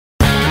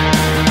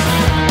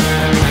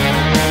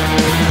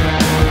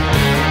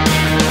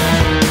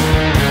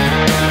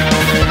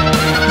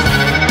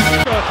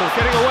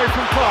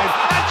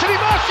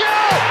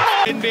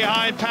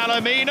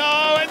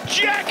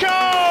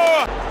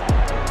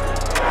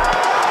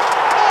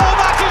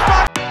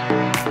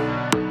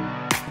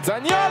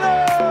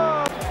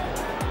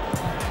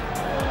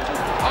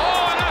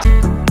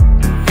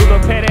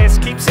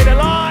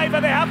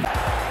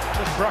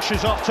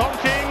brushes off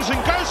Tompkins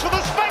and goes for the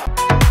spec.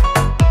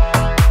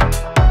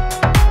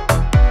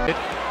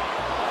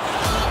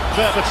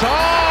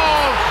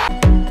 Berbatov!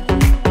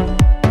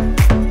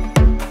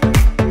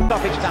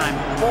 Stoppage time.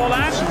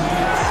 Forlan.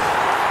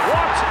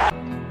 What?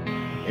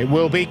 It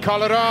will be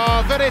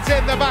Kolarov, and it's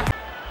in the back.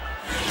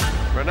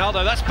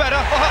 Ronaldo, that's better.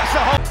 Oh, that's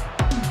a hole.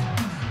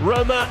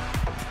 Roma.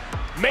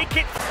 Make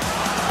it.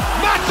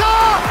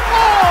 Mata!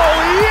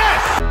 Oh,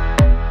 yes!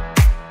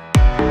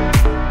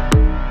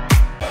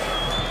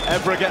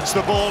 Evra gets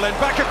the ball in,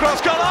 back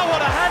across goal. Oh,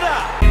 what a header!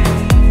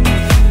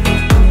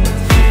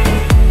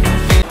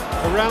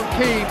 Around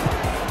Keane.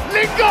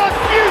 Lingard,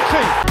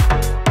 beauty!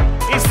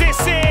 Is this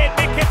it?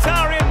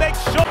 Mkhitaryan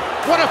makes shot.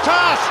 What a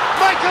pass!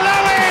 Michael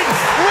Owen!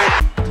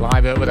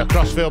 Clive with a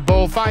crossfield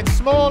ball, finds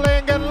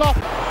Smalling and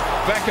Loft.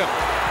 Beckham.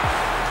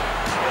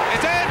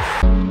 It's in!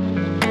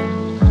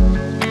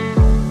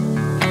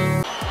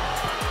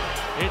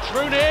 It's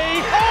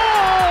Rooney.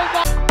 Oh!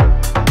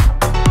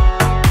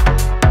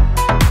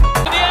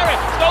 The area.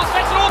 Goal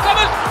sets all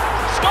comers.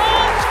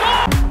 Score!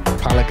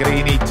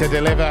 Pellegrini to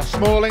deliver.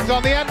 Smalling's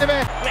on the end of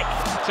it. Flick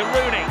to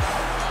Rooney.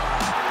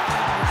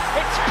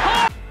 It's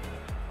caught.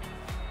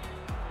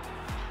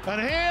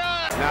 And here...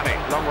 Nani,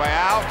 long way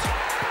out.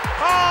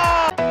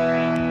 Oh!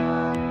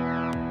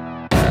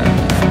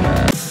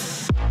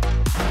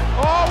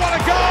 Oh, what a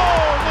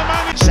goal! The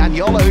moment...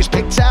 Zaniolo's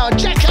picked out.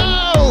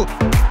 Dzeko!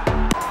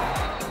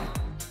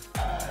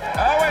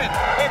 Owen,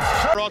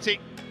 it's Rotti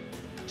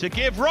to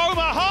give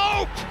Roma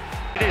hope.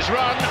 It is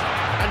run,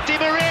 and Di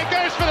Maria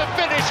goes for the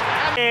finish.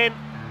 In.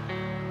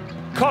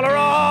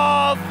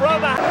 Kolarov.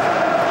 Roma.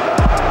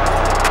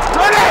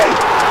 Ready!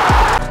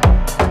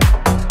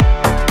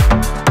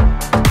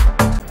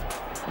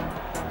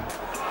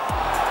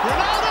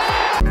 Ronaldo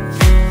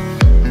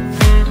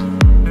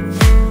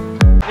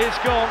is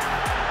gone.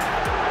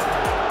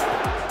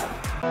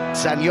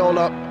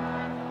 Zaniolo,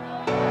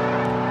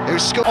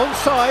 who's scored.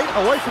 Onside,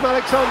 away from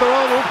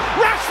Alexander-Arnold.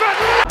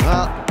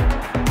 Rashford!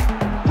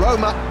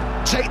 Roma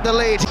take the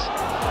lead.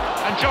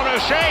 And John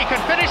O'Shea can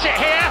finish it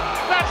here.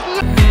 That's...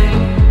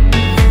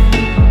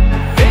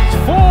 It's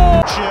 4.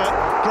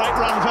 Great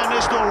run, Van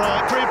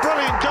Nistelrooy. Pretty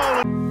brilliant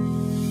goal.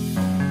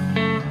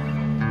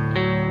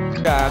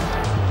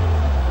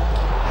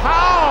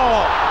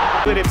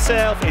 How? With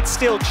himself, it's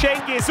still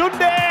Cengiz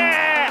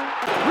Ünder.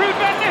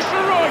 Ruben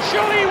Nistelrooy,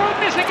 surely he won't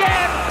miss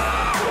again.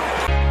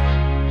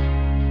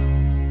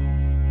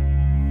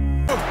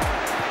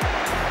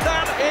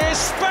 That is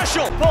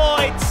special.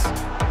 Points.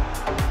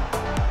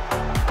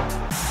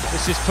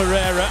 This is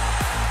Pereira,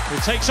 who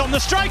takes on the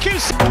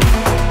strikers.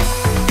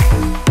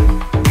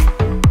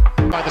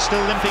 By the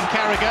still limping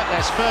Carragher,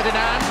 there's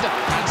Ferdinand,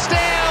 and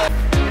still...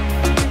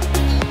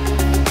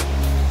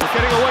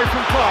 Getting away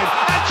from Klein.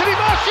 Anthony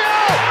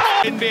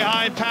Martial! In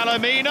behind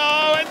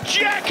Palomino, and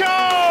Dzeko!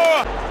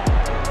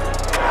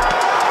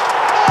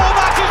 Oh,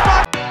 that is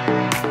back!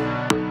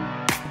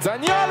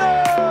 Zaniolo.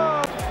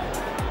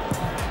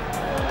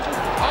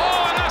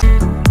 Oh, and that's...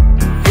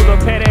 Bruno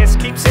Perez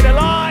keeps it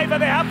alive,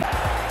 and they have...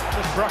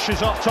 Just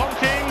brushes off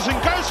Tompkins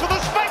and goes for the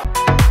spec.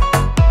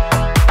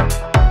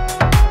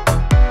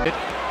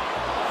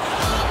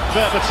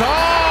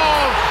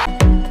 Berbatov!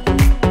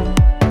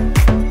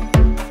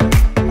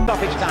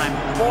 Stoppage time.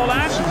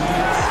 Forlan.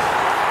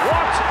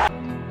 What?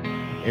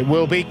 It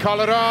will be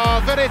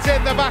Kolarov, and it's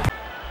in the back.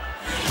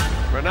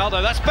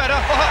 Ronaldo, that's better.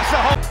 Oh, that's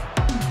a hole.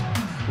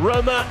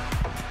 Roma.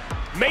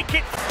 Make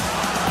it.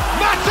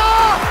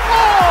 Mata!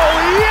 Oh,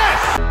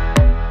 yes!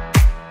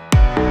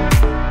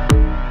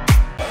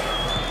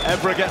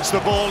 Evra gets the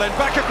ball in,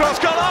 back across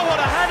goal. Oh, what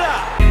a header!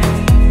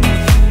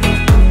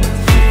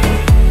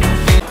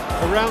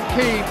 Around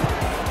Keane.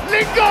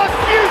 Lingard,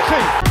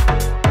 beauty!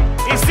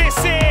 Is this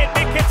it?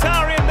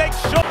 Mkhitaryan makes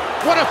shot.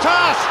 What a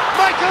pass!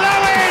 Michael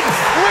Owen!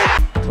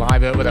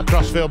 Clive with a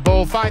crossfield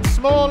ball, finds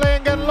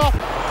Smalling and Loft.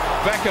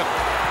 Beckham.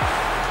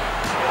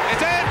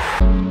 It's in!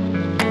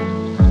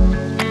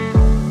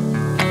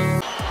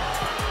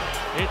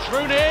 It's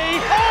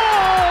Rooney. Oh!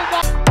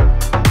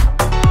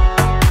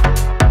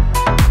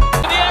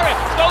 The area.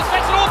 Goal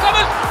sets all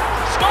comers.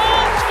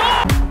 Score!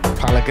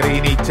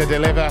 Pellegrini to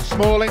deliver.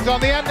 Smalling's on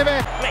the end of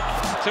it. Flick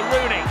to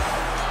Rooney.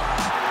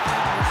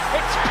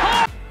 It's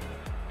caught.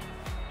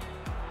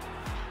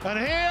 And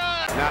here...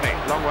 Nani,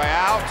 long way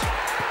out.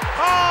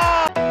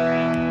 Oh!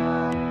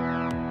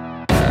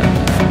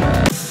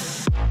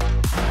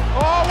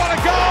 Oh, what a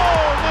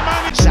goal! The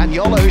moment...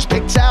 Zaniolo's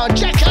picked out.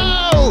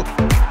 Dzeko!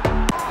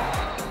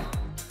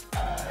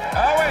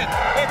 Owen,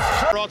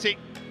 it's Rotti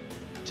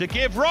to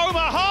give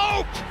Roma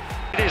hope.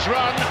 It is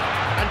run,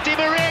 and Di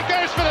Maria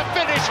goes for the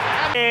finish.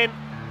 And In.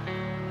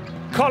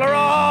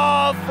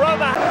 Kolarov.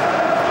 Roma.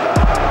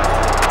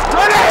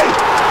 Ready!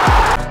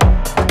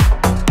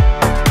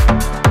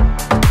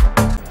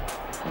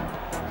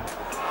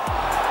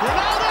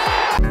 Ronaldo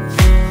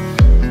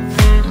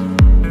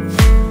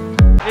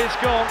is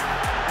gone.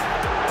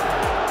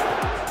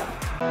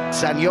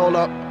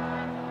 Zaniolo,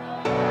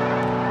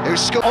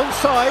 who's scored.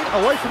 Onside,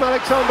 away from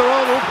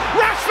Alexander-Arnold.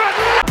 Rashford!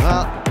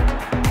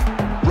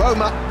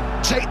 Roma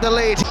take the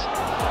lead.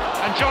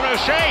 And John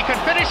O'Shea can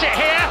finish it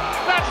here.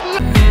 That's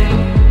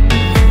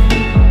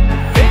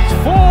It's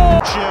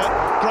 4.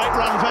 great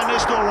run, Van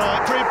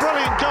Nistelrooy. Pretty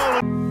brilliant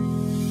goal.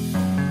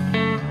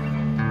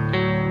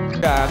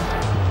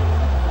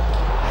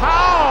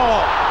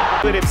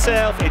 How? With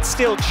himself, it's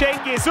still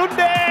Cengiz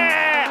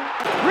Ünder.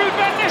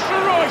 Ruben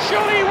Nistelrooy,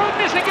 surely he won't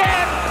miss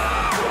again.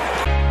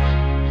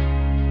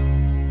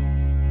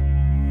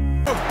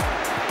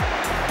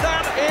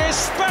 That is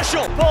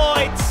special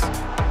points.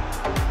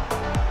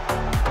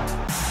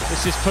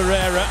 This is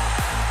Pereira,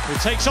 who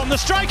takes on the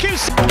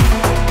strikers.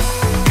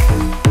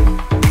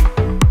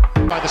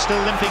 By the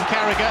still limping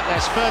Carragher,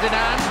 there's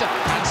Ferdinand,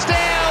 and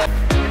still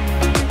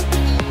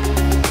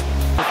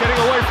getting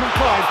away from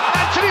Klein.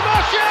 Anthony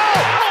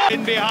Martial!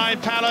 In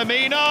behind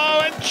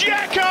Palomino and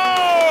Dzeko!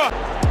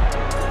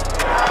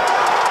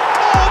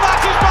 Oh, that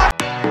is back!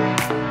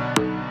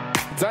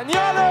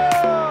 Zaniolo!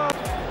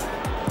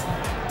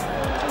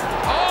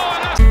 Oh,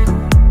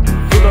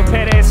 and Bruno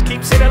Perez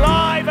keeps it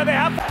alive, and they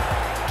have...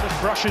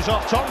 just brushes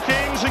off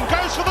Tompkins and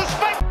goes for the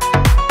spec.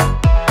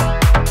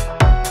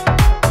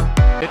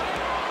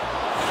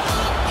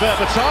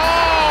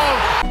 Berbatov!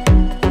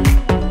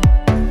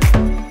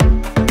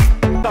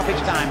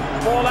 Stoppage time.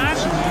 Forlan.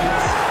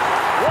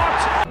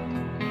 What?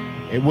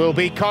 It will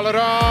be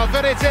Kolarov,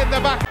 and it's in the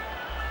back.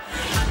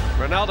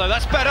 Ronaldo,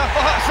 that's better.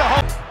 Oh, that's the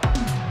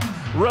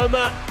whole...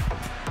 Roma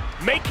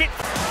make it.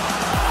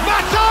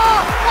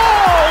 Mata!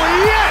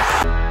 Oh, yes!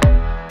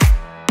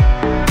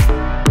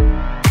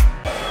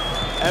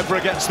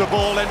 Evra gets the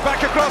ball in,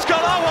 back across goal.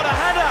 Oh, what a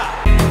header!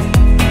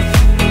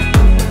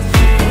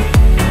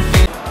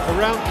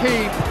 Around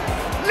Keane.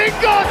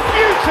 Lingard,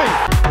 beauty!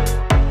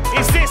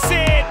 Is this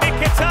it?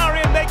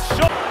 Mkhitaryan makes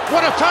shot.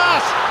 What a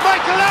pass!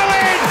 Michael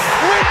Owen!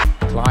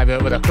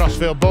 Clivert with a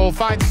crossfield ball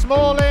finds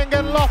Smalling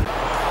and Loft.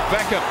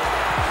 Beckham.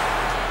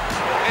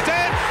 It's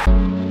in!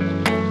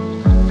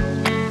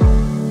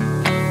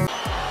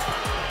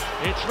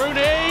 It's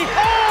Rooney.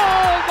 Oh!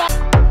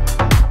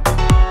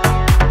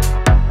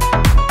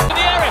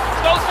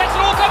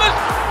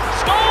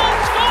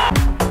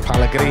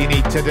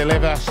 Pellegrini to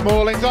deliver.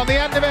 Smalling's on the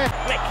end of it.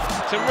 Flick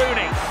to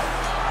Rooney.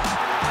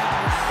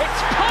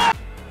 It's caught.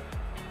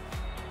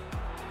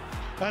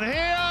 And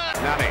here...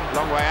 Nani,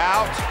 long way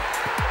out.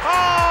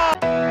 Oh!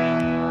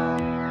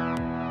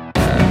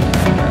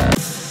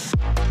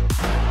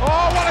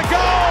 Oh, what a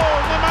goal!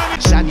 The man...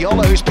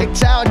 Zaniolo who's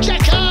picked out.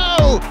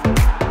 Dzeko!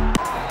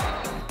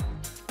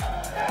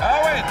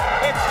 Owen,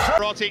 it's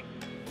Totti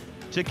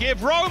to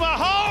give Roma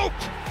hope.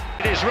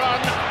 It is run,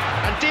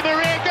 and Di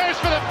Maria goes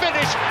for the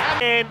finish.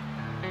 In.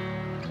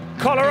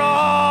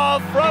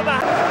 Kolarov, Roma.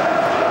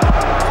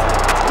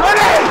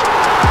 Ready!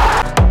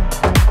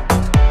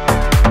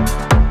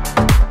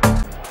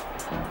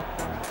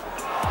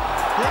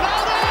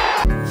 Ronaldo!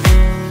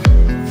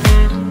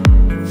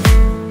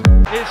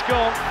 It's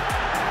gone.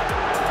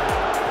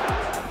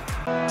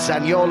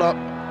 Zaniolo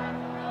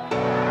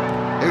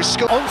who's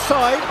scored.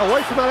 Onside,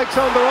 away from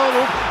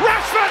Alexander-Arnold.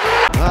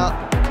 Rashford!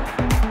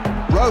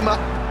 Roma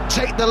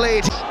take the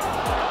lead.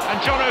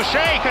 And John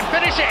O'Shea can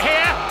finish it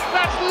here.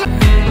 That's...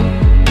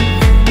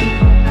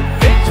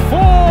 It's 4.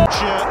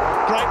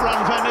 Great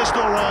run, Van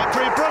Nistelrooy.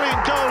 Pretty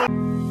brilliant goal.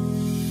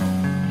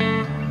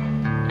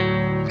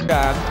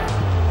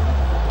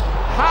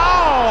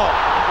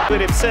 How?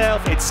 With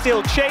himself, it's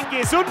still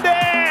Cengiz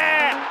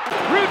Ünder.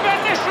 Ruben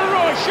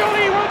Nistelrooy,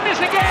 surely he won't miss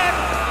again.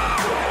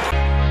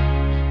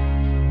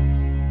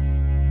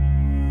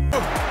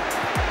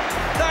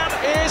 That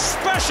is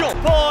special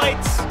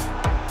points.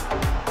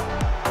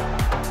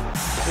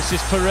 This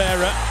is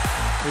Pereira,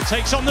 who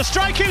takes on the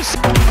strikers.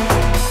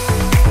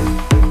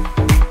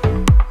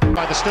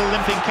 By the still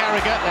limping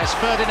Carragher, there's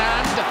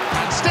Ferdinand,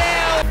 and still...